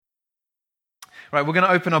Right, we're going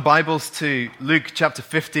to open our Bibles to Luke chapter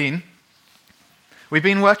 15. We've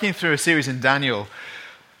been working through a series in Daniel,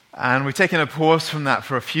 and we've taken a pause from that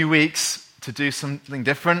for a few weeks to do something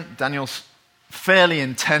different. Daniel's fairly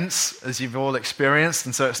intense, as you've all experienced,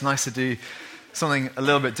 and so it's nice to do something a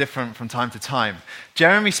little bit different from time to time.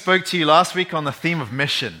 Jeremy spoke to you last week on the theme of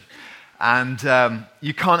mission, and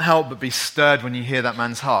you can't help but be stirred when you hear that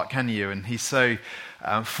man's heart, can you? And he's so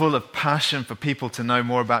full of passion for people to know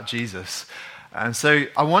more about Jesus. And so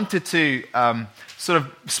I wanted to sort of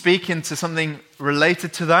speak into something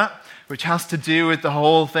related to that, which has to do with the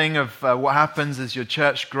whole thing of what happens as your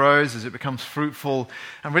church grows, as it becomes fruitful,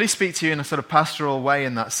 and really speak to you in a sort of pastoral way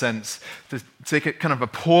in that sense, to take a kind of a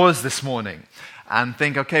pause this morning and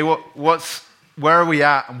think, okay, where are we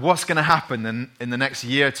at, and what's going to happen in the next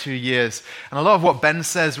year, 2 years? And a lot of what Ben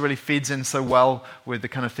says really feeds in so well with the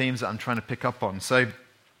kind of themes that I'm trying to pick up on. So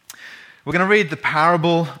we're going to read the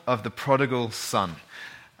parable of the prodigal son.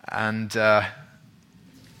 And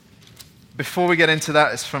before we get into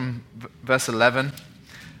that, it's from verse 11.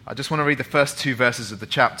 I just want to read the first 2 verses of the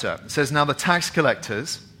chapter. It says, "Now the tax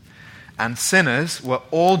collectors and sinners were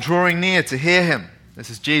all drawing near to hear him."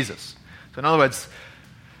 This is Jesus. So in other words,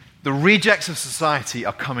 the rejects of society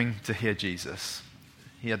are coming to hear Jesus.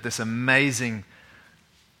 He had this amazing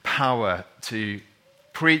power to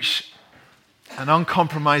preach an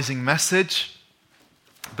uncompromising message,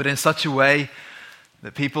 but in such a way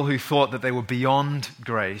that people who thought that they were beyond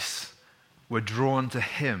grace were drawn to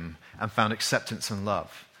him and found acceptance and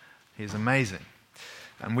love. He's amazing.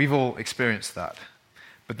 And we've all experienced that.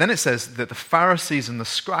 But then it says that the Pharisees and the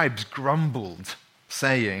scribes grumbled,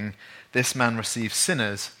 saying, "This man receives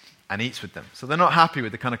sinners and eats with them." So they're not happy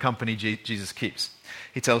with the kind of company Jesus keeps.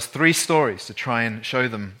 He tells 3 stories to try and show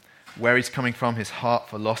them where he's coming from, his heart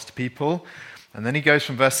for lost people. And then he goes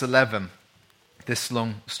from verse 11, this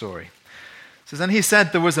long story. It says, "Then he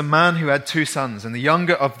said, there was a man who had 2 sons, and the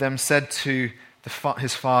younger of them said to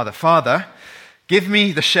his father, 'Father, give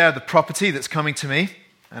me the share of the property that's coming to me.'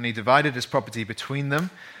 And he divided his property between them.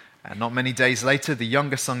 And not many days later, the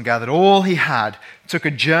younger son gathered all he had, took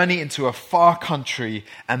a journey into a far country,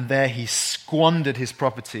 and there he squandered his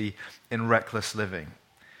property in reckless living.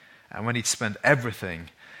 And when he'd spent everything,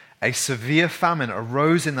 a severe famine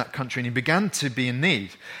arose in that country, and he began to be in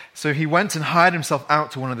need. So he went and hired himself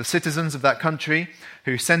out to one of the citizens of that country,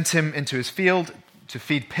 who sent him into his field to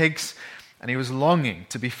feed pigs, and he was longing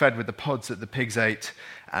to be fed with the pods that the pigs ate,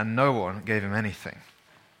 and no one gave him anything.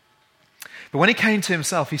 But when he came to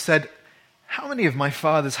himself, he said, 'How many of my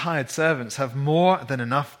father's hired servants have more than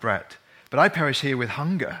enough bread? But I perish here with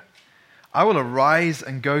hunger. I will arise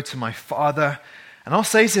and go to my father, and I'll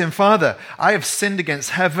say to him, Father, I have sinned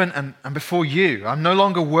against heaven and before you. I'm no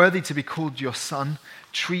longer worthy to be called your son.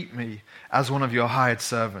 Treat me as one of your hired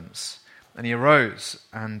servants.' And he arose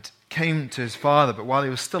and came to his father, but while he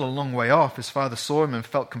was still a long way off, his father saw him and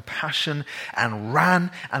felt compassion and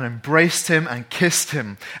ran and embraced him and kissed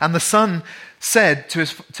him. And the son said to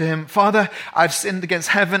him, 'Father, I've sinned against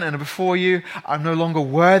heaven and before you. I'm no longer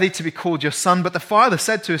worthy to be called your son.' But the father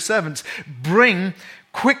said to his servants, 'Bring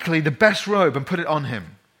quickly the best robe and put it on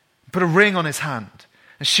him. Put a ring on his hand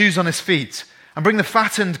and shoes on his feet, and bring the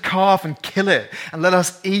fattened calf and kill it, and let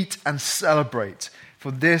us eat and celebrate.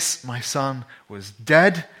 For this my son was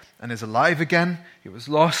dead and is alive again. He was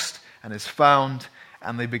lost and is found.'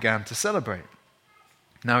 And they began to celebrate.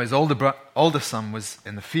 Now his older son was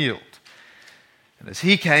in the field. And as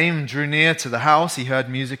he came and drew near to the house, he heard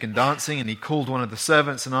music and dancing, and he called one of the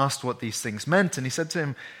servants and asked what these things meant. And he said to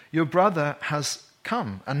him, 'Your brother has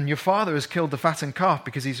come, and your father has killed the fattened calf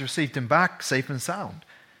because he's received him back safe and sound.'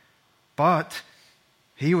 But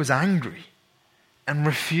he was angry and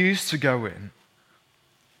refused to go in.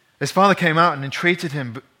 His father came out and entreated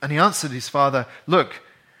him, and he answered his father, 'Look,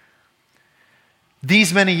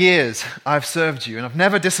 these many years I've served you, and I've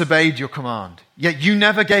never disobeyed your command. Yet you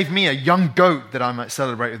never gave me a young goat that I might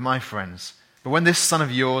celebrate with my friends. But when this son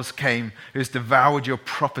of yours came, who has devoured your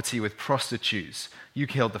property with prostitutes, you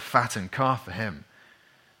killed the fattened calf for him.'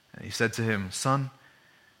 And he said to him, 'Son,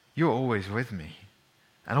 you are always with me,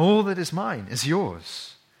 and all that is mine is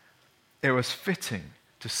yours. It was fitting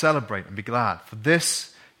to celebrate and be glad, for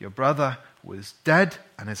this your brother was dead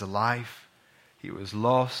and is alive. He was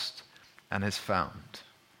lost and is found.'"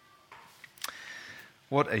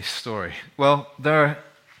 What a story. Well, there are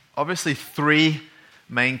obviously 3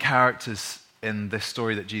 main characters in this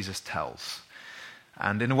story that Jesus tells.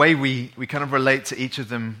 And in a way, we kind of relate to each of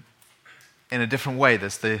them in a different way.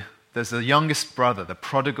 There's the youngest brother, the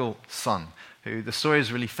prodigal son, who the story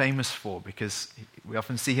is really famous for because we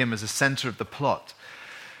often see him as the center of the plot.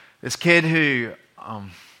 This kid who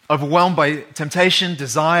overwhelmed by temptation,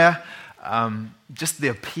 desire, just the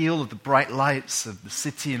appeal of the bright lights of the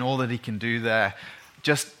city and all that he can do there.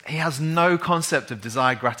 He has no concept of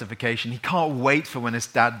desired gratification. He can't wait for when his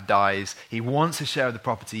dad dies. He wants a share of the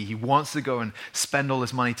property. He wants to go and spend all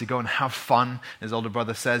his money to go and have fun. His older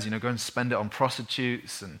brother says, go and spend it on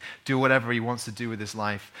prostitutes and do whatever he wants to do with his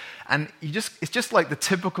life. And it's just like the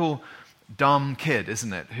typical dumb kid,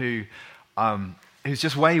 isn't it, who's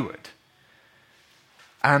just wayward.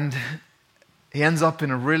 And he ends up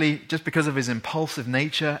just because of his impulsive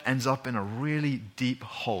nature, ends up in a really deep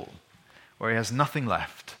hole where he has nothing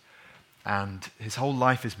left, and his whole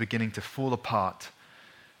life is beginning to fall apart.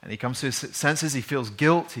 And he comes to his senses, he feels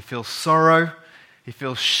guilt, he feels sorrow, he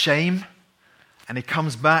feels shame, and he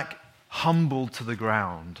comes back humbled to the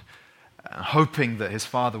ground, hoping that his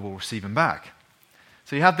father will receive him back.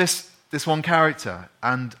 So you have this one character,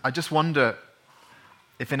 and I just wonder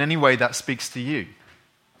if in any way that speaks to you.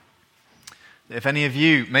 If any of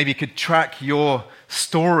you maybe could track your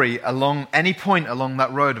story along any point along that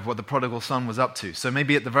road of what the prodigal son was up to. So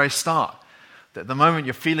maybe at the very start, at the moment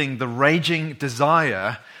you're feeling the raging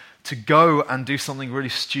desire to go and do something really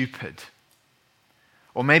stupid.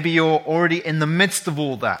 Or maybe you're already in the midst of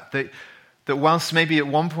all that whilst maybe at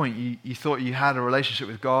one point you thought you had a relationship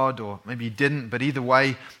with God, or maybe you didn't, but either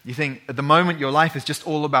way, you think at the moment your life is just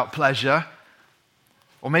all about pleasure.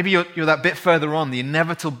 Or maybe you're that bit further on, the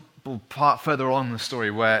inevitable part further on in the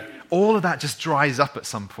story where all of that just dries up at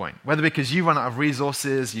some point, whether because you run out of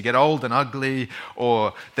resources, you get old and ugly,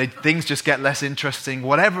 or things just get less interesting,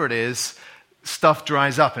 whatever it is, stuff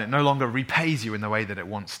dries up and it no longer repays you in the way that it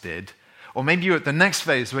once did. Or maybe you're at the next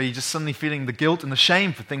phase where you're just suddenly feeling the guilt and the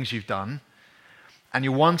shame for things you've done, and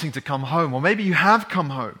you're wanting to come home, or maybe you have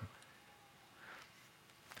come home.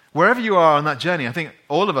 Wherever you are on that journey, I think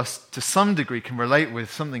all of us to some degree can relate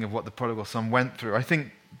with something of what the prodigal son went through. I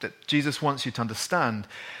think that Jesus wants you to understand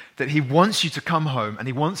that he wants you to come home, and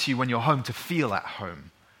he wants you when you're home to feel at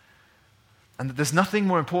home. And that there's nothing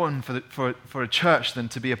more important for a church than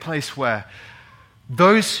to be a place where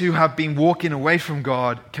those who have been walking away from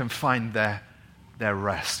God can find their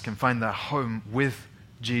rest, can find their home with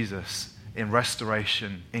Jesus in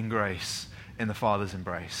restoration, in grace, in the Father's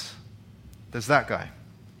embrace. There's that guy.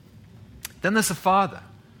 Then there's the father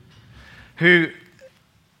who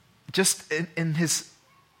just in his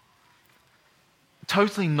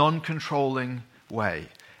totally non-controlling way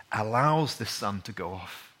allows this son to go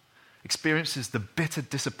off, experiences the bitter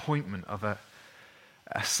disappointment of a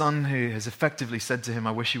son who has effectively said to him,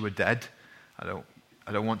 I wish you were dead. I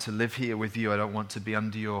don't want to live here with you. I don't want to be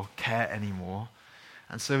under your care anymore.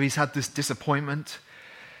 And so he's had this disappointment.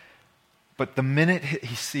 But the minute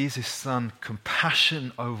he sees his son,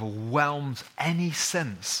 compassion overwhelms any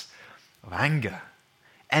sense of anger,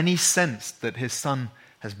 any sense that his son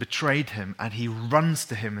has betrayed him, and he runs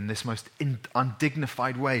to him in this most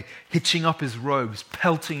undignified way, hitching up his robes,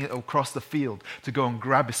 pelting it across the field to go and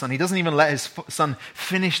grab his son. He doesn't even let his son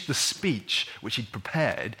finish the speech which he'd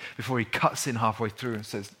prepared before he cuts in halfway through and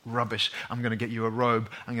says, rubbish, I'm going to get you a robe,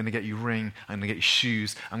 I'm going to get you a ring, I'm going to get you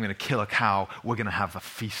shoes, I'm going to kill a cow, we're going to have a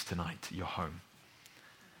feast tonight at your home.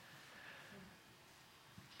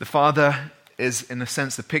 The father is, in a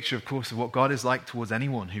sense, the picture, of course, of what God is like towards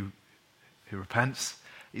anyone who repents.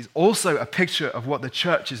 He's also a picture of what the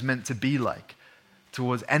church is meant to be like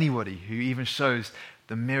towards anybody who even shows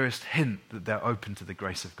the merest hint that they're open to the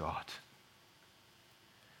grace of God.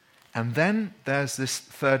 And then there's this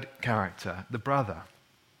third character, the brother.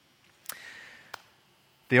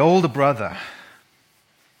 The older brother.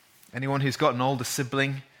 Anyone who's got an older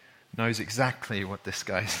sibling knows exactly what this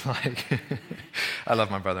guy's like. I love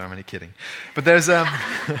my brother, I'm only kidding. But there's,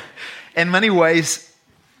 in many ways,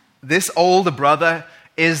 this older brother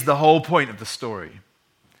is the whole point of the story.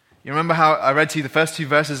 You remember how I read to you the first two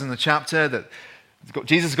verses in the chapter that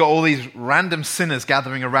Jesus got all these random sinners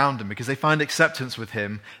gathering around him because they find acceptance with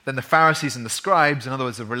him. Then the Pharisees and the scribes, in other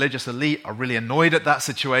words, the religious elite, are really annoyed at that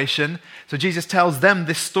situation. So Jesus tells them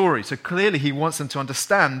this story. So clearly he wants them to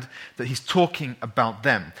understand that he's talking about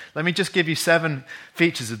them. Let me just give you 7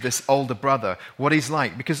 features of this older brother, what he's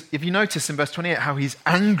like. Because if you notice in verse 28 how he's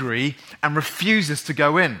angry and refuses to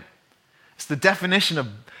go in. It's the definition of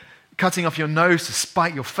cutting off your nose to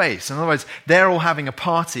spite your face. In other words, they're all having a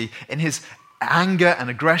party. In his anger and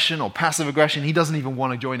aggression or passive aggression, he doesn't even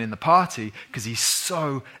want to join in the party because he's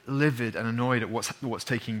so livid and annoyed at what's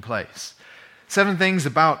taking place. 7 things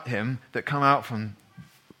about him that come out from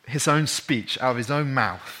his own speech, out of his own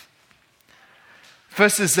mouth.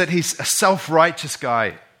 First is that he's a self-righteous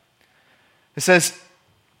guy. It says,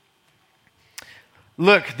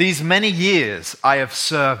 look, these many years I have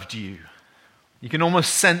served you. You can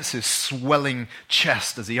almost sense his swelling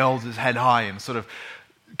chest as he holds his head high and sort of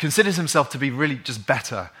considers himself to be really just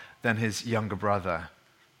better than his younger brother.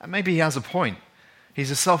 And maybe he has a point. He's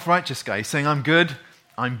a self-righteous guy. He's saying, I'm good,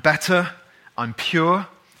 I'm better, I'm pure,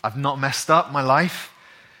 I've not messed up my life.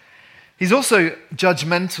 He's also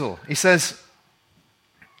judgmental. He says,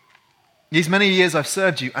 these many years I've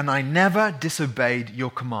served you, and I never disobeyed your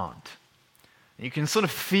command. You can sort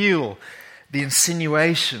of feel the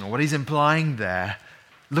insinuation, or what he's implying there.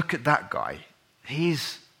 Look at that guy.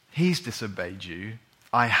 He's disobeyed you.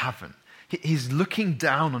 I haven't. He's looking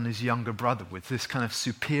down on his younger brother with this kind of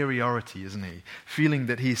superiority, isn't he? Feeling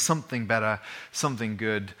that he's something better, something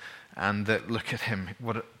good, and that, look at him,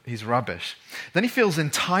 he's rubbish. Then he feels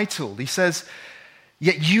entitled. He says,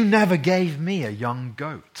 yet you never gave me a young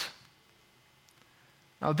goat.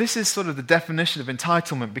 Now, this is sort of the definition of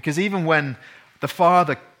entitlement, because even when the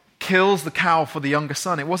father kills the cow for the younger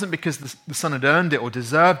son, it wasn't because the son had earned it or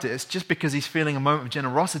deserved it. It's just because he's feeling a moment of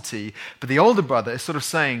generosity. But the older brother is sort of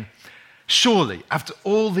saying, surely, after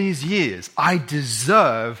all these years, I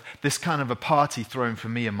deserve this kind of a party thrown for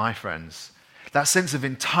me and my friends. That sense of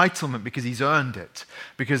entitlement because he's earned it,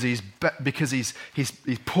 because he's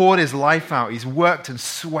poured his life out, he's worked and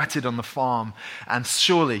sweated on the farm, and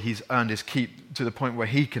surely he's earned his keep to the point where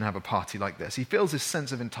he can have a party like this. He feels this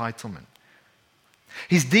sense of entitlement.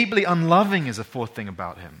 He's deeply unloving is a fourth thing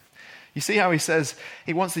about him. You see how he says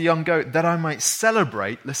he wants the young goat that I might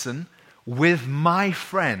celebrate, listen, with my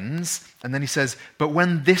friends. And then he says, but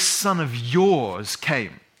when this son of yours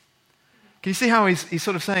came. Can you see how he's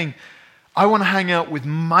sort of saying, I want to hang out with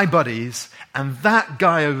my buddies, and that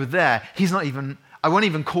guy over there, I won't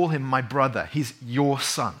even call him my brother. He's your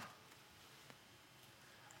son.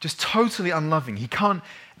 Just totally unloving. He can't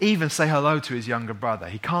even say hello to his younger brother.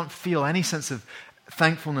 He can't feel any sense of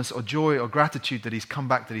thankfulness or joy or gratitude that he's come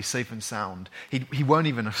back, that he's safe and sound. He won't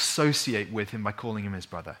even associate with him by calling him his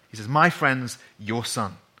brother. He says, my friend's your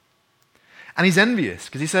son. And he's envious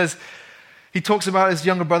because he talks about his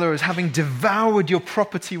younger brother as having devoured your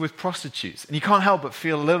property with prostitutes. And you can't help but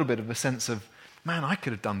feel a little bit of a sense of, man, I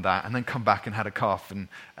could have done that and then come back and had a calf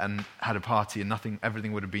and had a party and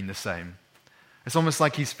everything would have been the same. It's almost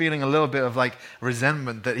like he's feeling a little bit of like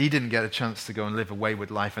resentment that he didn't get a chance to go and live a wayward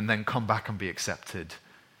life and then come back and be accepted.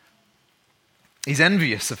 He's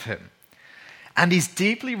envious of him. And he's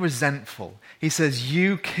deeply resentful. He says,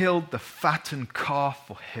 you killed the fattened calf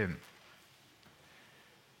for him.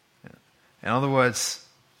 In other words,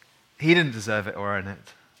 he didn't deserve it or earn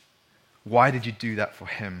it. Why did you do that for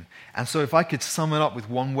him? And so if I could sum it up with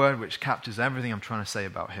one word which captures everything I'm trying to say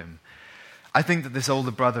about him, I think that this older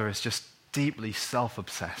brother is just deeply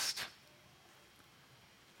self-obsessed.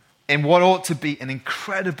 In what ought to be an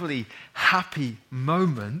incredibly happy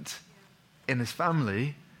moment in his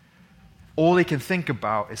family, all he can think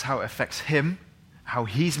about is how it affects him, how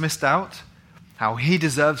he's missed out, how he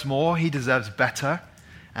deserves more, he deserves better,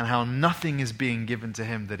 and how nothing is being given to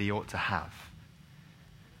him that he ought to have.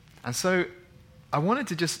 And so I wanted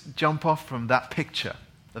to just jump off from that picture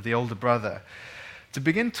of the older brother to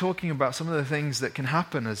begin talking about some of the things that can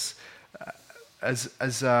happen as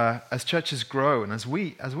churches grow and as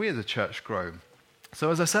we as a church grow. So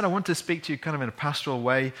as I said, I want to speak to you kind of in a pastoral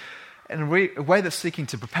way, in a way that's seeking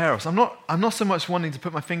to prepare us. I'm not so much wanting to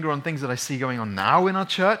put my finger on things that I see going on now in our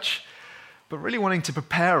church, but really wanting to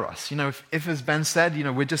prepare us. If as Ben said,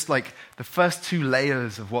 we're just like the first two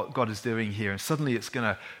layers of what God is doing here, and suddenly it's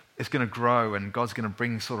going to grow, and God's going to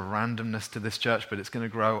bring sort of randomness to this church, but it's going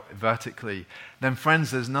to grow vertically. Then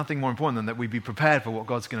friends, there's nothing more important than that we be prepared for what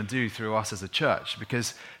God's going to do through us as a church,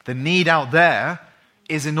 because the need out there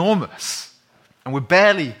is enormous, and we're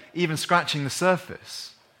barely even scratching the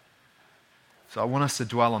surface. So I want us to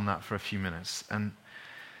dwell on that for a few minutes. And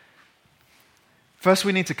first,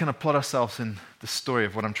 we need to kind of plot ourselves in the story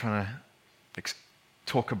of what I'm trying to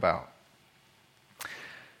talk about.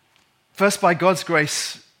 First, by God's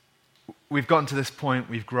grace, we've gotten to this point,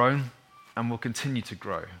 we've grown, and we'll continue to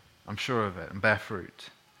grow. I'm sure of it, and bear fruit.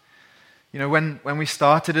 When we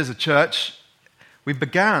started as a church, we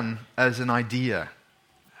began as an idea.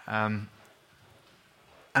 And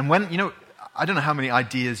when, I don't know how many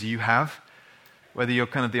ideas you have, whether you're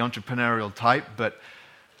kind of the entrepreneurial type, but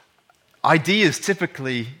ideas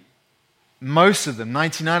typically, most of them,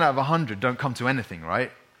 99 out of 100, don't come to anything,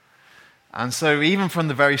 right? And so even from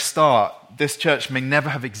the very start, this church may never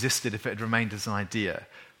have existed if it had remained as an idea.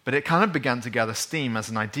 But it kind of began to gather steam as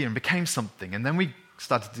an idea and became something. And then we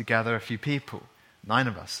started to gather a few people, 9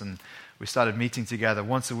 of us, and we started meeting together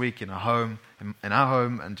once a week in our home,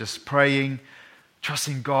 and just praying,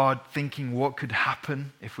 trusting God, thinking what could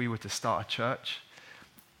happen if we were to start a church.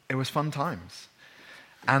 It was fun times.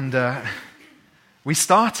 And we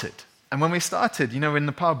started. And when we started, in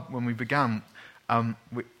the pub, when we began,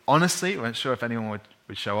 honestly, we weren't sure if anyone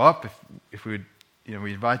would show up, if we would,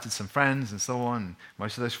 we invited some friends and so on.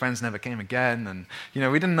 Most of those friends never came again. And,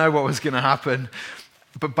 we didn't know what was going to happen.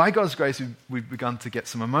 But by God's grace, we've begun to get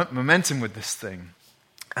some momentum with this thing.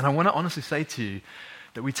 And I want to honestly say to you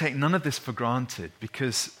that we take none of this for granted,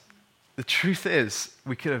 because the truth is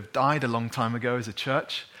we could have died a long time ago as a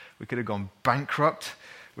church. We could have gone bankrupt.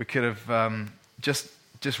 We could have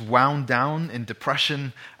just wound down in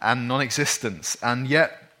depression and non-existence. And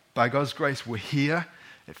yet, by God's grace, we're here.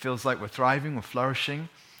 It feels like we're thriving, we're flourishing.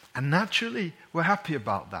 And naturally, we're happy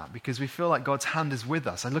about that because we feel like God's hand is with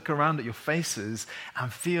us. I look around at your faces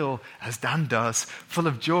and feel, as Dan does, full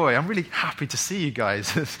of joy. I'm really happy to see you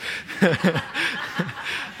guys.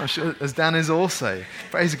 I'm sure, as Dan is also.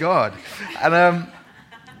 Praise God. And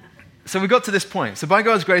so we got to this point. So by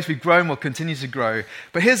God's grace, we've grown, we'll continue to grow.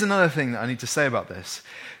 But here's another thing that I need to say about this.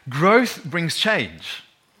 Growth brings change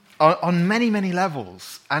on many, many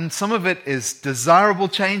levels. And some of it is desirable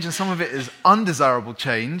change and some of it is undesirable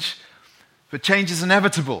change. But change is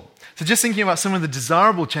inevitable. So just thinking about some of the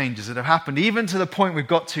desirable changes that have happened, even to the point we've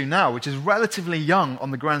got to now, which is relatively young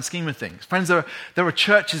on the grand scheme of things. Friends, there are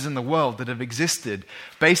churches in the world that have existed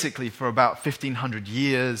basically for about 1,500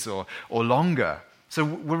 years or longer. So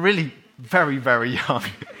we're really very, very young.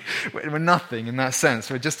 We're nothing in that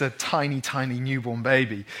sense. We're just a tiny, tiny newborn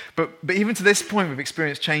baby. But even to this point, we've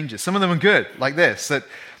experienced changes. Some of them are good, like this, that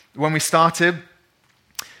when we started,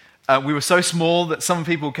 we were so small that some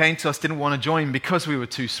people who came to us didn't want to join because we were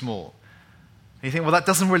too small. And you think, well, that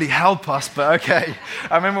doesn't really help us, but okay.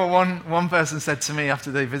 I remember one person said to me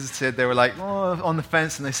after they visited, they were like, on the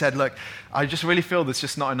fence, and they said, look, I just really feel there's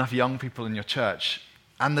just not enough young people in your church.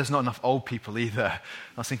 And there's not enough old people either. I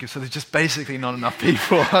was thinking, so there's just basically not enough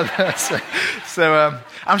people. so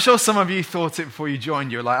I'm sure some of you thought it before you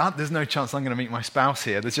joined. You were like, there's no chance I'm going to meet my spouse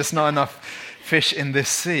here. There's just not enough fish in this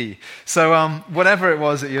sea. So whatever it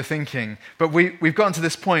was that you're thinking. But we've gotten to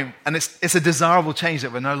this point, and it's a desirable change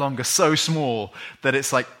that we're no longer so small that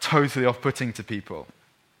it's like totally off-putting to people.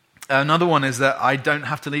 Another one is that I don't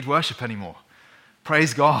have to lead worship anymore.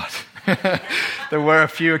 Praise God. There were a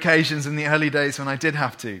few occasions in the early days when I did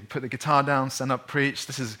have to put the guitar down, stand up, preach.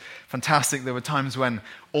 This is fantastic. There were times when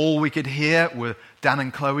all we could hear were Dan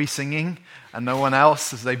and Chloe singing and no one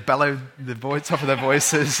else as they bellowed the top of their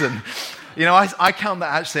voices. And, I count that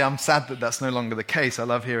actually. I'm sad that that's no longer the case. I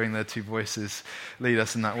love hearing their two voices lead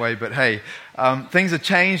us in that way. But hey, things have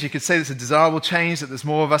changed. You could say it's a desirable change, that there's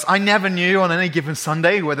more of us. I never knew on any given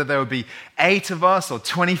Sunday whether there would be 8 of us or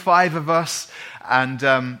 25 of us. And,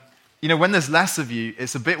 when there's less of you,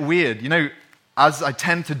 it's a bit weird. As I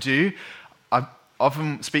tend to do, I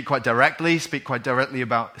often speak quite directly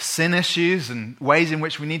about sin issues and ways in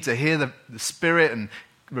which we need to hear the Spirit and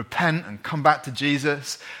repent and come back to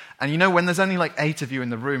Jesus. And when there's only like 8 of you in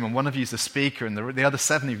the room and one of you is the speaker and the other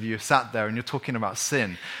 7 of you are sat there and you're talking about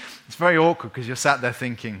sin, it's very awkward because you're sat there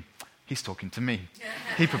thinking, he's talking to me.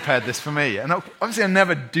 He prepared this for me. And obviously I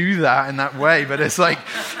never do that in that way, but it's like,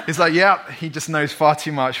 yeah, he just knows far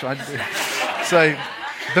too much. So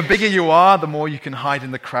the bigger you are, the more you can hide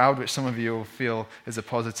in the crowd, which some of you will feel is a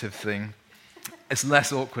positive thing. It's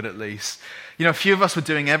less awkward at least. A few of us were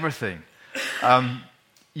doing everything.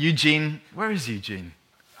 Eugene, where is Eugene?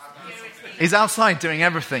 He's outside doing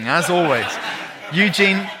everything, as always.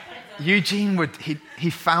 Eugene he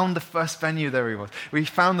found the first venue. There he was. We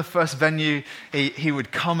found the first venue. He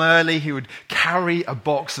would come early. He would carry a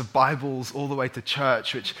box of Bibles all the way to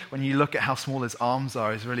church, which when you look at how small his arms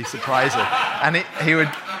are is really surprising. And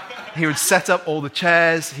he would set up all the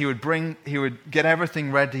chairs. He would get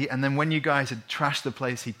everything ready. And then when you guys had trashed the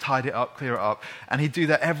place, he'd tidy it up, clear it up. And he'd do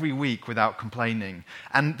that every week without complaining.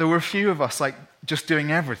 And there were a few of us like just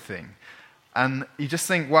doing everything. And you just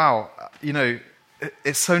think, wow,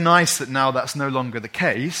 it's so nice that now that's no longer the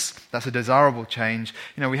case. That's a desirable change.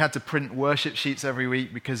 We had to print worship sheets every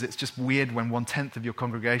week because it's just weird when 1/10 of your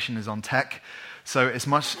congregation is on tech. So it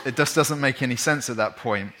just doesn't make any sense at that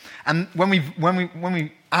point. And when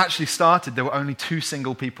we actually started, there were only 2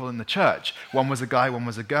 single people in the church. One was a guy, one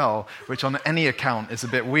was a girl, which on any account is a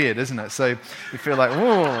bit weird, isn't it? So we feel like,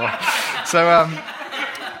 whoa. So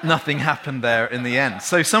nothing happened there in the end.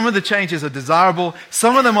 So some of the changes are desirable.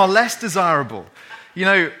 Some of them are less desirable.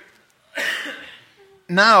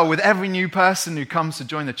 Now with every new person who comes to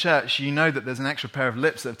join the church, you know that there's an extra pair of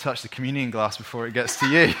lips that have touched the communion glass before it gets to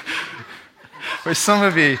you. Which some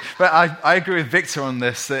of you, but I agree with Victor on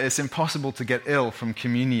this, that it's impossible to get ill from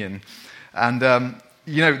communion. And,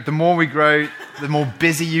 the more we grow, the more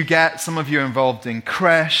busy you get. Some of you are involved in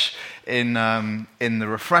creche, in the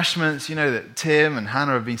refreshments. You know that Tim and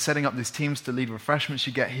Hannah have been setting up these teams to lead refreshments.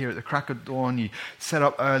 You get here at the crack of dawn, you set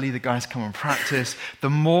up early, the guys come and practice. The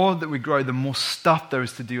more that we grow, the more stuff there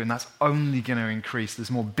is to do, and that's only going to increase.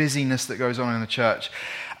 There's more busyness that goes on in the church.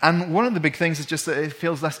 And one of the big things is just that it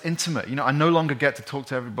feels less intimate. You know, I no longer get to talk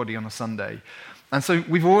to everybody on a Sunday. And so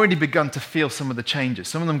we've already begun to feel some of the changes.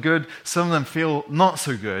 Some of them good, some of them feel not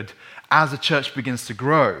so good as the church begins to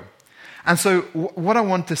grow. And so what I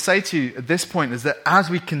want to say to you at this point is that as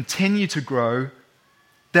we continue to grow,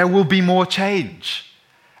 there will be more change.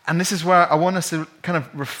 And this is where I want us to kind of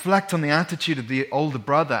reflect on the attitude of the older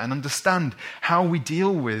brother and understand how we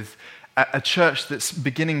deal with a church that's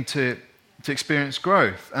beginning to experience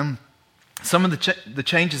growth. Some of the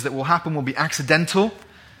changes that will happen will be accidental.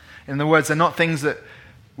 In other words, they're not things that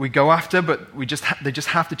we go after, but they just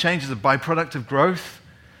have to change as a byproduct of growth.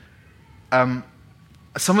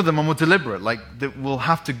 Some of them are more deliberate, like that we'll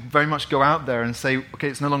have to very much go out there and say, okay,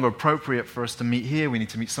 it's no longer appropriate for us to meet here. We need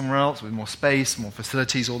to meet somewhere else with more space, more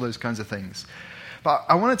facilities, all those kinds of things. But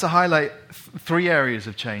I wanted to highlight three areas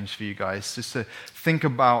of change for you guys, just to think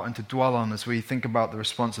about and to dwell on as we think about the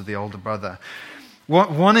response of the older brother.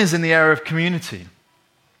 One is in the area of community.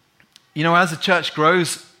 You know, as the church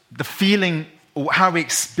grows, the feeling or how we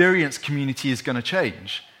experience community is going to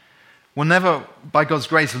change. We'll never, by God's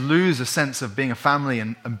grace, lose a sense of being a family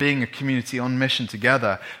and being a community on mission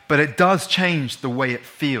together, but it does change the way it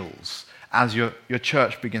feels as your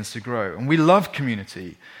church begins to grow. And we love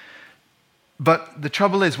community, but the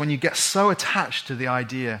trouble is when you get so attached to the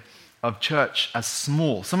idea of church as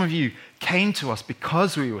small. Some of you came to us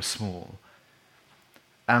because we were small,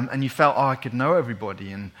 and you felt, I could know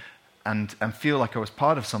everybody and feel like I was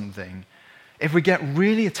part of something. If we get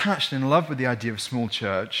really attached and in love with the idea of small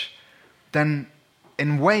church, then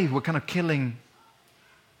in a way we're kind of killing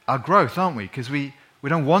our growth, aren't we? Because we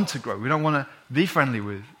don't want to grow. We don't want to be friendly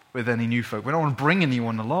with any new folk. We don't want to bring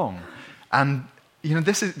anyone along. And you know,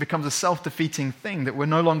 this becomes a self-defeating thing that we're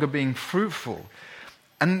no longer being fruitful.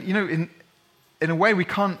 And you know, in a way we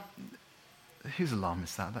can't... Whose alarm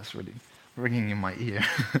is that? That's really ringing in my ear.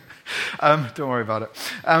 Don't worry about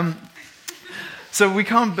it. So we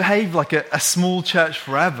can't behave like a small church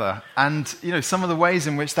forever. And, you know, some of the ways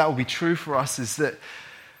in which that will be true for us is that,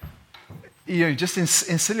 you know, just in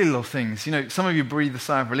silly little things. You know, some of you breathe a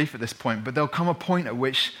sigh of relief at this point, but there'll come a point at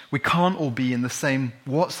which we can't all be in the same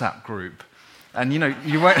WhatsApp group. And, you know,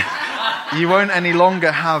 you won't any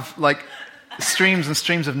longer have, like, streams and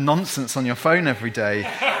streams of nonsense on your phone every day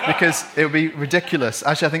because it would be ridiculous.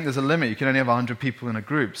 Actually, I think there's a limit. You can only have 100 people in a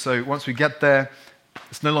group. So once we get there,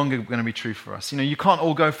 it's no longer going to be true for us. You know, you can't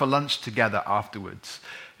all go for lunch together afterwards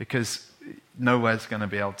because nowhere's going to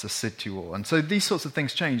be able to sit you all. And so these sorts of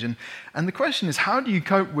things change. And the question is, how do you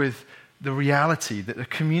cope with the reality that a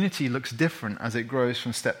community looks different as it grows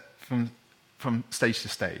from stage to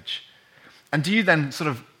stage? And do you then sort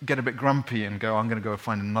of get a bit grumpy and go, I'm going to go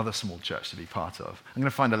find another small church to be part of. I'm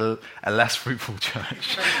going to find a less fruitful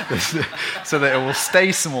church so that it will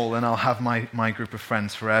stay small and I'll have my group of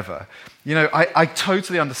friends forever. You know, I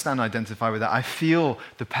totally understand and identify with that. I feel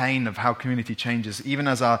the pain of how community changes, even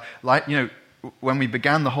as our life, you know, when we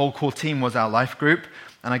began, the whole core team was our life group.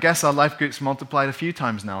 And I guess our life group's multiplied a few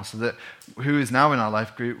times now, so that who is now in our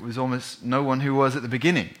life group was almost no one who was at the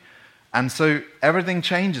beginning. And so everything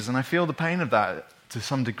changes, and I feel the pain of that to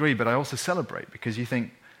some degree, but I also celebrate because you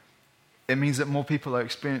think it means that more people are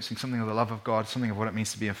experiencing something of the love of God, something of what it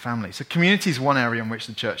means to be a family. So community is one area in which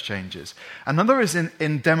the church changes. Another is in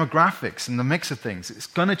demographics and the mix of things. It's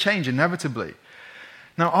going to change inevitably.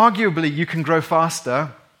 Now, arguably, you can grow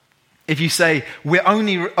faster if you say, we're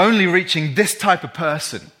only reaching this type of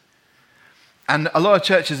person. And a lot of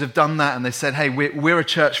churches have done that, and they said, hey, we're a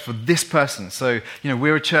church for this person. So, you know,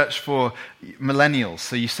 we're a church for millennials.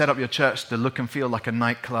 So you set up your church to look and feel like a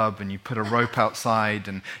nightclub, and you put a rope outside,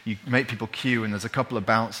 and you make people queue, and there's a couple of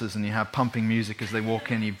bouncers, and you have pumping music as they walk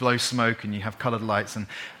in, you blow smoke, and you have colored lights. And,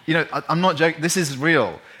 you know, I'm not joking, this is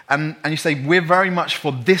real. And you say, we're very much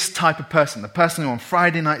for this type of person, the person who on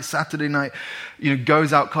Friday night, Saturday night, you know,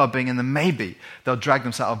 goes out clubbing, and then maybe they'll drag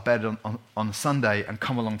themselves out of bed on Sunday and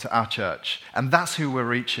come along to our church. And that's who we're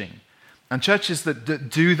reaching. And churches that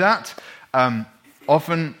do that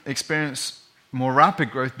often experience more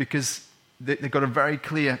rapid growth because they've got a very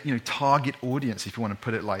clear, you know, target audience, if you want to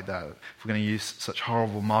put it like that, if we're going to use such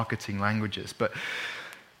horrible marketing languages. But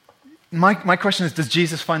my question is, does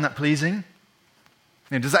Jesus find that pleasing?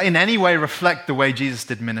 You know, does that in any way reflect the way Jesus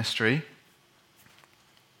did ministry?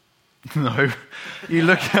 No. You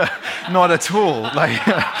look at, not at all. Like,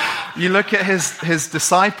 you look at his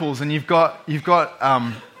disciples, and you've got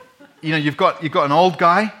an old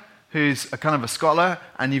guy who's a kind of a scholar,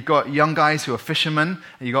 and you've got young guys who are fishermen,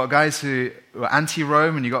 and you've got guys who are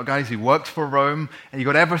anti-Rome, and you've got guys who worked for Rome, and you've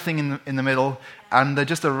got everything in the middle, and they're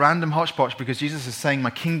just a random hodgepodge because Jesus is saying my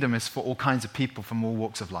kingdom is for all kinds of people from all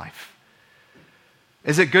walks of life.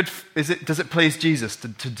 Is it good? Does it please Jesus to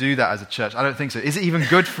do that as a church? I don't think so. Is it even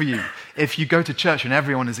good for you if you go to church and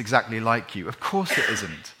everyone is exactly like you? Of course it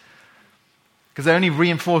isn't. Because they only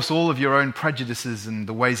reinforce all of your own prejudices and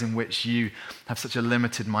the ways in which you have such a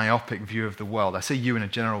limited, myopic view of the world. I say you in a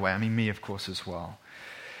general way. I mean me, of course, as well.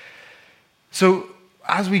 So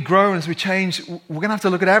as we grow and as we change, we're going to have to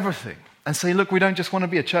look at everything and say, look, we don't just want to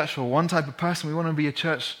be a church for one type of person. We want to be a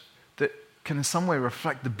church that can in some way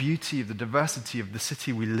reflect the beauty of the diversity of the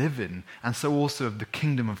city we live in, and so also of the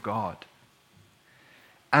kingdom of God.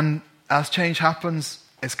 And as change happens,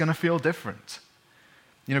 it's going to feel different.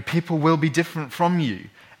 You know, people will be different from you.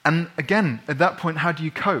 And again, at that point, how do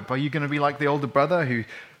you cope? Are you going to be like the older brother who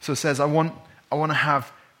sort of says, I want to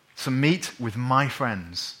have some meat with my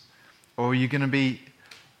friends? Or are you going to be,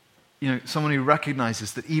 someone who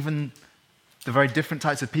recognizes that even the very different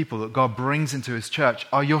types of people that God brings into his church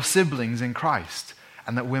are your siblings in Christ,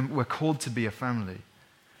 and that we're called to be a family?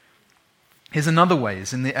 Here's another way,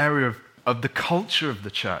 is in the area of the culture of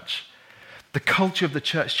the church. The culture of the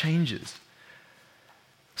church changes.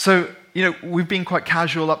 So, we've been quite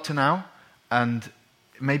casual up to now, and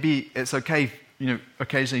maybe it's okay,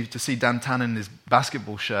 occasionally to see Dan Tannen in his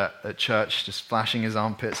basketball shirt at church, just flashing his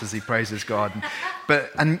armpits as he praises God.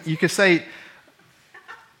 And you could say,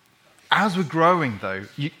 as we're growing, though,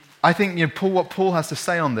 I think what Paul has to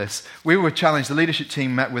say on this, we were challenged, the leadership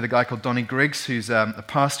team met with a guy called Donnie Griggs, who's a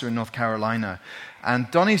pastor in North Carolina. And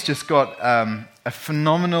Donnie's just got a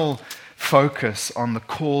phenomenal focus on the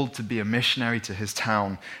call to be a missionary to his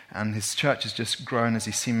town, and his church has just grown as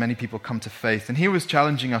he's seen many people come to faith. And he was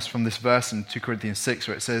challenging us from this verse in 2 Corinthians 6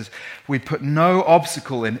 where it says, we put no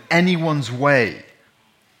obstacle in anyone's way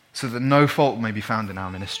so that no fault may be found in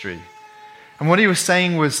our ministry. And what he was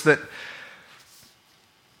saying was that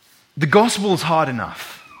the gospel is hard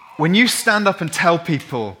enough. When you stand up and tell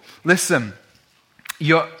people, listen,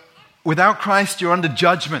 without Christ you're under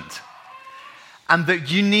judgment, and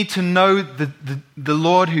that you need to know the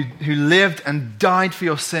Lord who lived and died for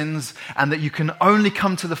your sins, and that you can only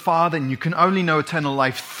come to the Father and you can only know eternal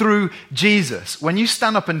life through Jesus. When you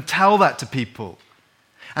stand up and tell that to people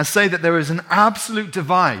and say that there is an absolute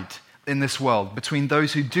divide in this world between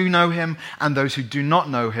those who do know him and those who do not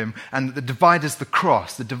know him, and the divide is the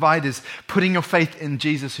cross, the divide is putting your faith in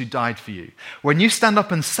Jesus who died for you. When you stand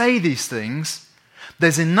up and say these things,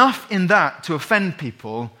 there's enough in that to offend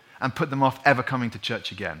people and put them off ever coming to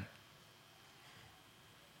church again.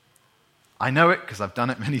 I know it because I've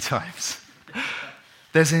done it many times.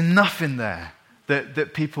 There's enough in there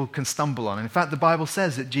that people can stumble on. And in fact, the Bible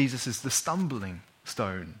says that Jesus is the stumbling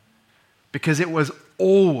stone, because it was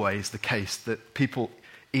always the case that people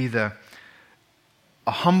either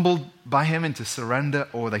are humbled by him into surrender,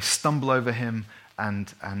 or they stumble over him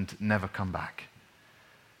and never come back.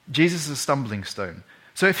 Jesus is a stumbling stone.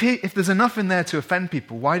 So if there's enough in there to offend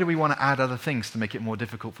people, why do we want to add other things to make it more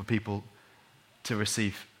difficult for people to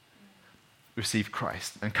receive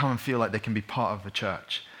Christ and come and feel like they can be part of the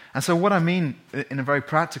church? And so what I mean in a very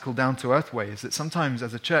practical, down-to-earth way is that sometimes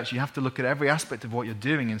as a church you have to look at every aspect of what you're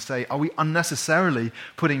doing and say, are we unnecessarily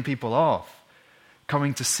putting people off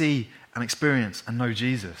coming to see and experience and know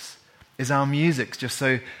Jesus? Is our music just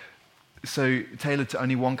so tailored to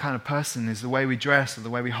only one kind of person? Is the way we dress or the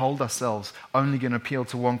way we hold ourselves only going to appeal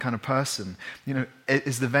to one kind of person?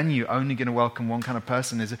 Is the venue only going to welcome one kind of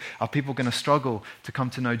person? Are people going to struggle to come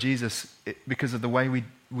to know Jesus because of the way we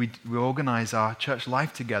organize our church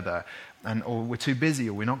life together? Or we're too busy,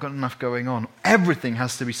 or we're not got enough going on? Everything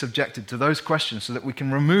has to be subjected to those questions so that we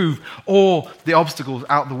can remove all the obstacles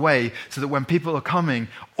out the way, so that when people are coming,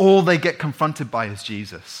 all they get confronted by is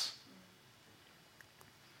Jesus.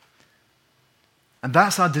 And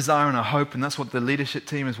that's our desire and our hope, and that's what the leadership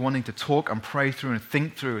team is wanting to talk and pray through and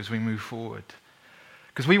think through as we move forward.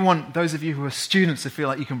 Because we want those of you who are students to feel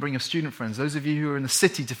like you can bring your student friends, those of you who are in the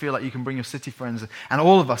city to feel like you can bring your city friends, and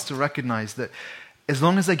all of us to recognize that as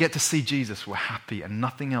long as they get to see Jesus, we're happy, and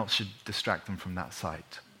nothing else should distract them from that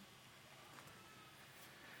sight.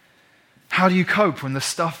 How do you cope when the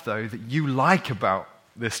stuff, though, that you like about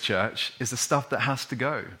this church is the stuff that has to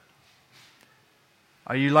go?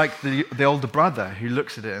 Are you like the older brother who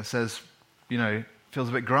looks at it and says, feels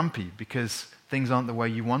a bit grumpy because things aren't the way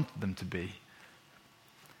you wanted them to be?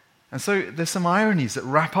 And so there's some ironies that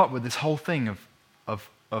wrap up with this whole thing of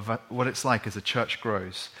what it's like as a church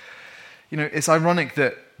grows. it's ironic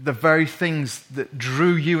that the very things that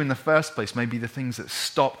drew you in the first place may be the things that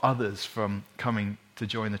stop others from coming to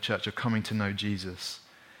join the church or coming to know Jesus.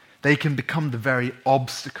 They can become the very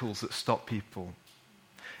obstacles that stop people.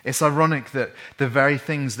 It's ironic that the very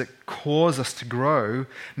things that cause us to grow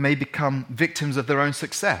may become victims of their own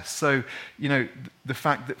success. So, the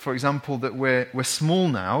fact that, for example, that we're small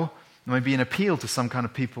now may be an appeal to some kind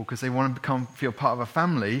of people because they want to feel part of a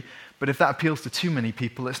family. But if that appeals to too many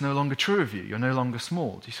people, it's no longer true of you. You're no longer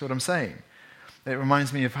small. Do you see what I'm saying? It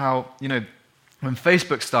reminds me of how, when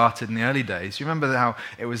Facebook started in the early days, you remember how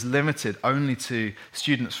it was limited only to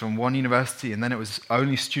students from one university, and then it was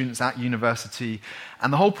only students at university.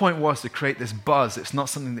 And the whole point was to create this buzz. It's not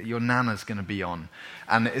something that your nana's going to be on.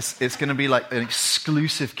 And it's going to be like an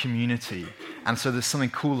exclusive community. And so there's something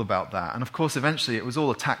cool about that. And of course, eventually it was all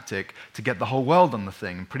a tactic to get the whole world on the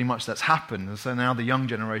thing. And pretty much that's happened. And so now the young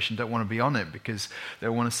generation don't want to be on it because they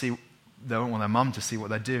don't want their mum to see what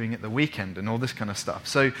they're doing at the weekend and all this kind of stuff.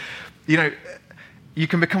 So, you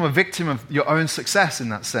can become a victim of your own success in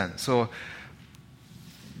that sense. Or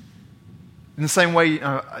in the same way,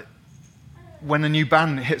 when a new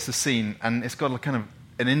band hits the scene and it's got a kind of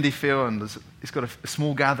an indie feel and it's got a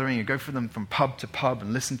small gathering, you go for them from pub to pub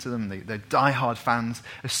and listen to them. They're diehard fans.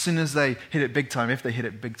 As soon as they hit it big time, if they hit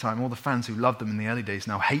it big time, all the fans who loved them in the early days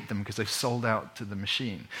now hate them because they've sold out to the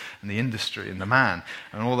machine and the industry and the man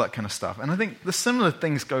and all that kind of stuff. And I think the similar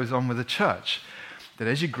things goes on with the church. That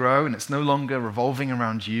as you grow and it's no longer revolving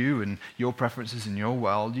around you and your preferences in your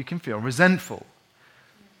world, you can feel resentful.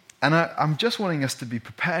 And I'm just wanting us to be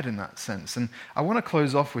prepared in that sense. And I want to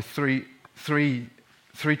close off with three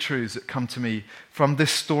truths that come to me from this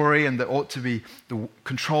story and that ought to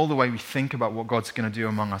control the way we think about what God's going to do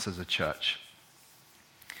among us as a church.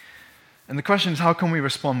 And the question is, how can we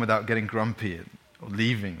respond without getting grumpy or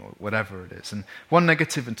leaving or whatever it is? And one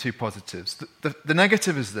negative and two positives. The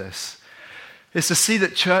negative is this. Is to see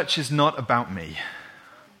that church is not about me.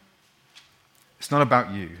 It's not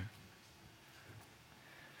about you.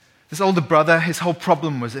 This older brother, his whole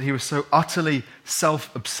problem was that he was so utterly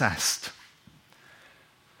self-obsessed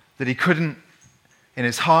that he couldn't, in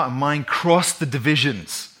his heart and mind, cross the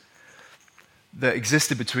divisions that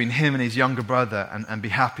existed between him and his younger brother and be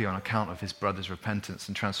happy on account of his brother's repentance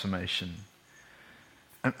and transformation.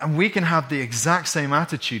 And we can have the exact same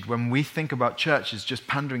attitude when we think about church as just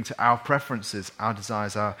pandering to our preferences, our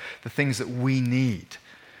desires, the things that we need.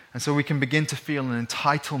 And so we can begin to feel an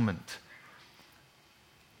entitlement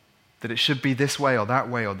that it should be this way or that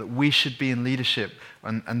way, or that we should be in leadership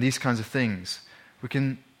and these kinds of things. We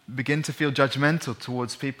can begin to feel judgmental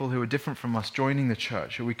towards people who are different from us joining the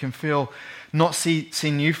church, or we can feel not see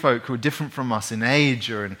new folk who are different from us in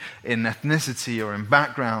age or in ethnicity or in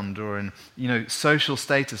background or in social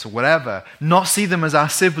status or whatever, not see them as our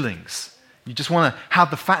siblings. You just want to have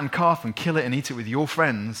the fattened calf and kill it and eat it with your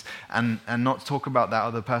friends and not talk about that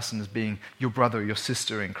other person as being your brother or your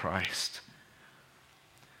sister in Christ.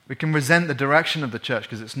 We can resent the direction of the church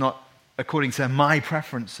because it's not according to my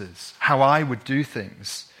preferences, how I would do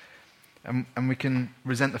things. And we can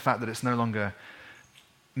resent the fact that it's no longer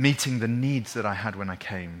meeting the needs that I had when I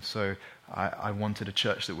came. So I wanted a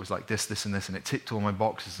church that was like this, and this, and it ticked all my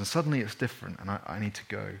boxes. And suddenly it's different, and I need to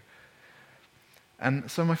go.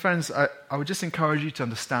 And so, my friends, I would just encourage you to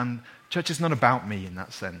understand church is not about me in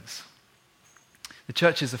that sense. The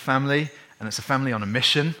church is a family, and it's a family on a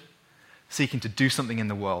mission, seeking to do something in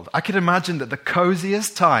the world. I could imagine that the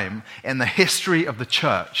coziest time in the history of the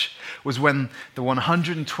church was when the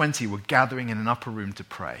 120 were gathering in an upper room to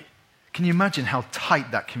pray. Can you imagine how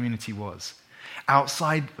tight that community was?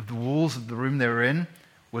 Outside of the walls of the room they were in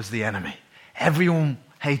was the enemy. Everyone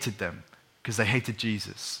hated them because they hated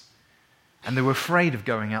Jesus. And they were afraid of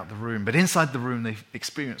going out the room. But inside the room they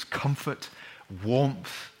experienced comfort,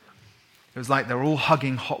 warmth. It was like they were all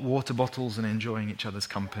hugging hot water bottles and enjoying each other's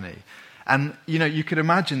company. And, you could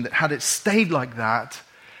imagine that had it stayed like that,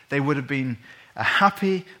 they would have been a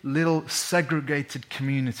happy little segregated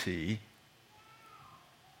community.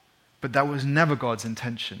 But that was never God's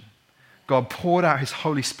intention. God poured out his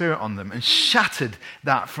Holy Spirit on them and shattered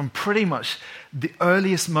that from pretty much the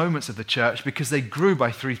earliest moments of the church because they grew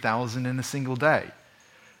by 3,000 in a single day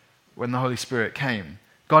when the Holy Spirit came.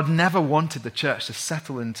 God never wanted the church to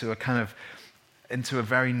settle into a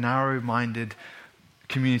very narrow-minded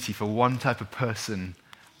community for one type of person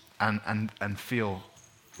and feel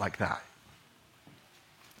like that.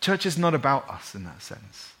 Church is not about us in that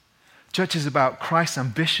sense. Church is about Christ's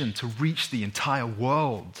ambition to reach the entire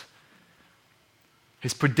world.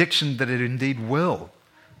 His prediction that it indeed will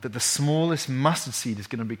that the smallest mustard seed is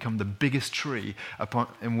going to become the biggest tree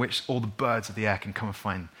in which all the birds of the air can come and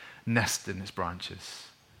find nest in its branches.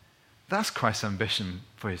 That's Christ's ambition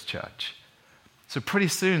for his church. So pretty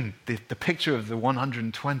soon, the picture of the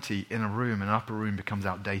 120 in a room, an upper room, becomes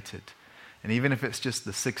outdated. And even if it's just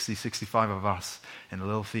the 60, 65 of us in a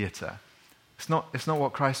little theater, it's not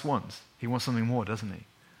what Christ wants. He wants something more, doesn't he?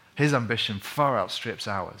 His ambition far outstrips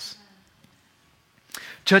ours.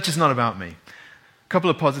 Church is not about me. A couple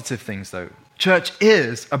of positive things, though. Church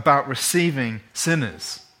is about receiving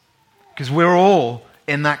sinners, because we're all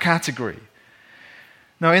in that category.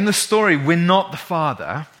 Now, in the story, we're not the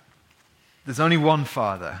Father. There's only one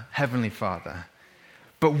Father, Heavenly Father.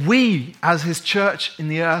 But we, as his church in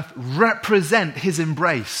the earth, represent his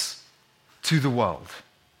embrace to the world.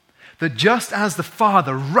 That just as the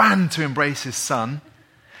Father ran to embrace his Son,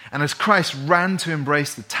 and as Christ ran to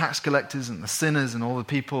embrace the tax collectors and the sinners and all the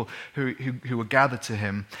people who were gathered to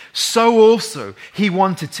him, so also he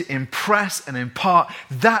wanted to impress and impart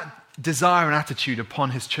that desire and attitude upon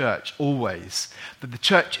his church always. That the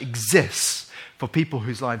church exists for people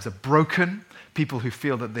whose lives are broken, people who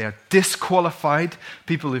feel that they are disqualified,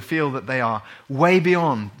 people who feel that they are way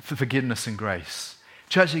beyond for forgiveness and grace.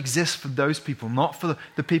 Church exists for those people, not for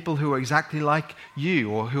the people who are exactly like you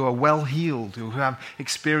or who are well-heeled or who have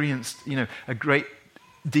experienced, a great,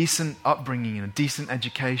 decent upbringing and a decent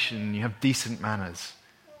education and you have decent manners.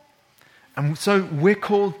 And so we're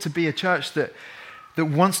called to be a church that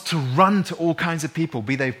wants to run to all kinds of people,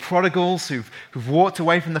 be they prodigals who've walked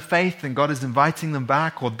away from the faith and God is inviting them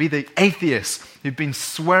back, or be they atheists who've been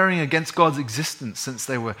swearing against God's existence since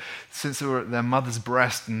they were at their mother's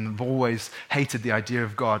breast and have always hated the idea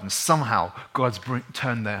of God, and somehow God's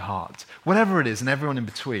turned their hearts. Whatever it is, and everyone in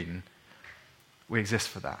between, we exist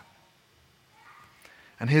for that.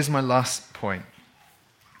 And here's my last point.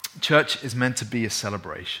 Church is meant to be a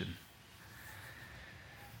celebration.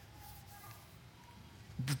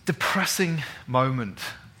 The depressing moment,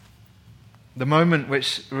 the moment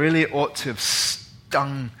which really ought to have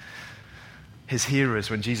stung his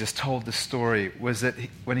hearers when Jesus told the story, was that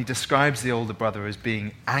when he describes the older brother as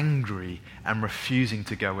being angry and refusing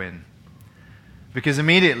to go in. Because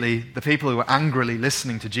immediately the people who were angrily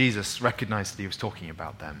listening to Jesus recognized that he was talking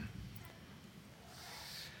about them.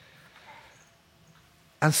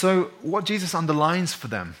 And so what Jesus underlines for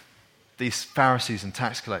them, these Pharisees and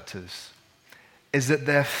tax collectors, is that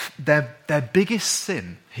their biggest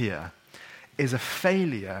sin here is a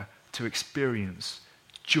failure to experience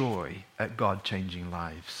joy at God changing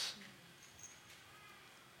lives.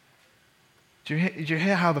 Did you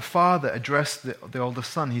hear how the father addressed the older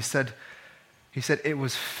son? He said it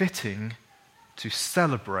was fitting to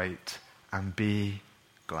celebrate and be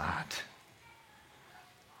glad.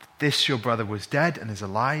 This your brother was dead and is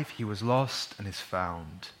alive. He was lost and is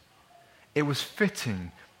found. It was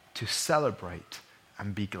fitting to celebrate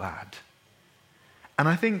and be glad. And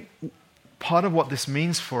I think part of what this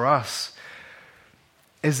means for us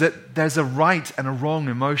is that there's a right and a wrong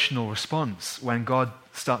emotional response when God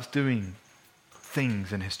starts doing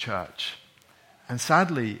things in his church. And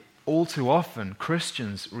sadly, all too often,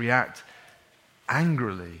 Christians react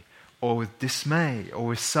angrily or with dismay or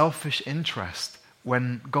with selfish interest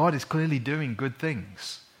when God is clearly doing good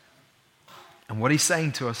things. And what he's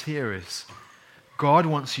saying to us here is, God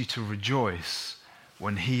wants you to rejoice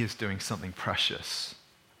when he is doing something precious.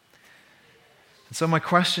 And so my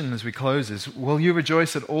question as we close is, will you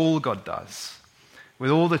rejoice at all God does?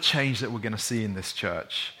 With all the change that we're going to see in this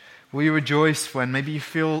church? Will you rejoice when maybe you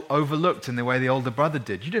feel overlooked in the way the older brother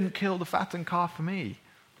did? You didn't kill the fattened calf for me.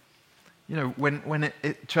 When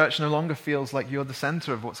church no longer feels like you're the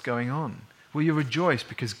center of what's going on. Will you rejoice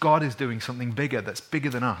because God is doing something bigger that's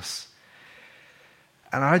bigger than us?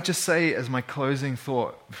 And I'd just say as my closing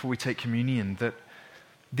thought before we take communion that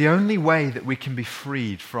the only way that we can be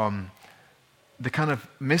freed from the kind of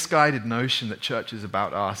misguided notion that church is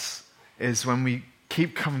about us is when we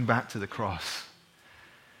keep coming back to the cross.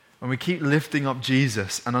 When we keep lifting up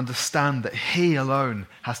Jesus and understand that he alone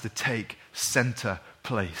has to take center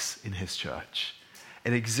place in his church.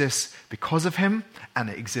 It exists because of him and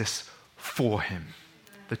it exists for him.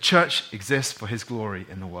 The church exists for his glory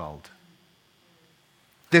in the world.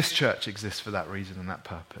 This church exists for that reason and that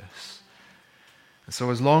purpose. And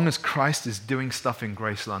so as long as Christ is doing stuff in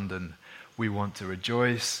Grace London, we want to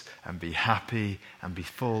rejoice and be happy and be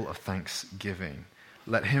full of thanksgiving.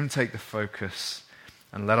 Let him take the focus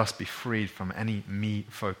and let us be freed from any me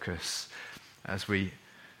focus as we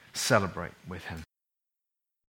celebrate with him.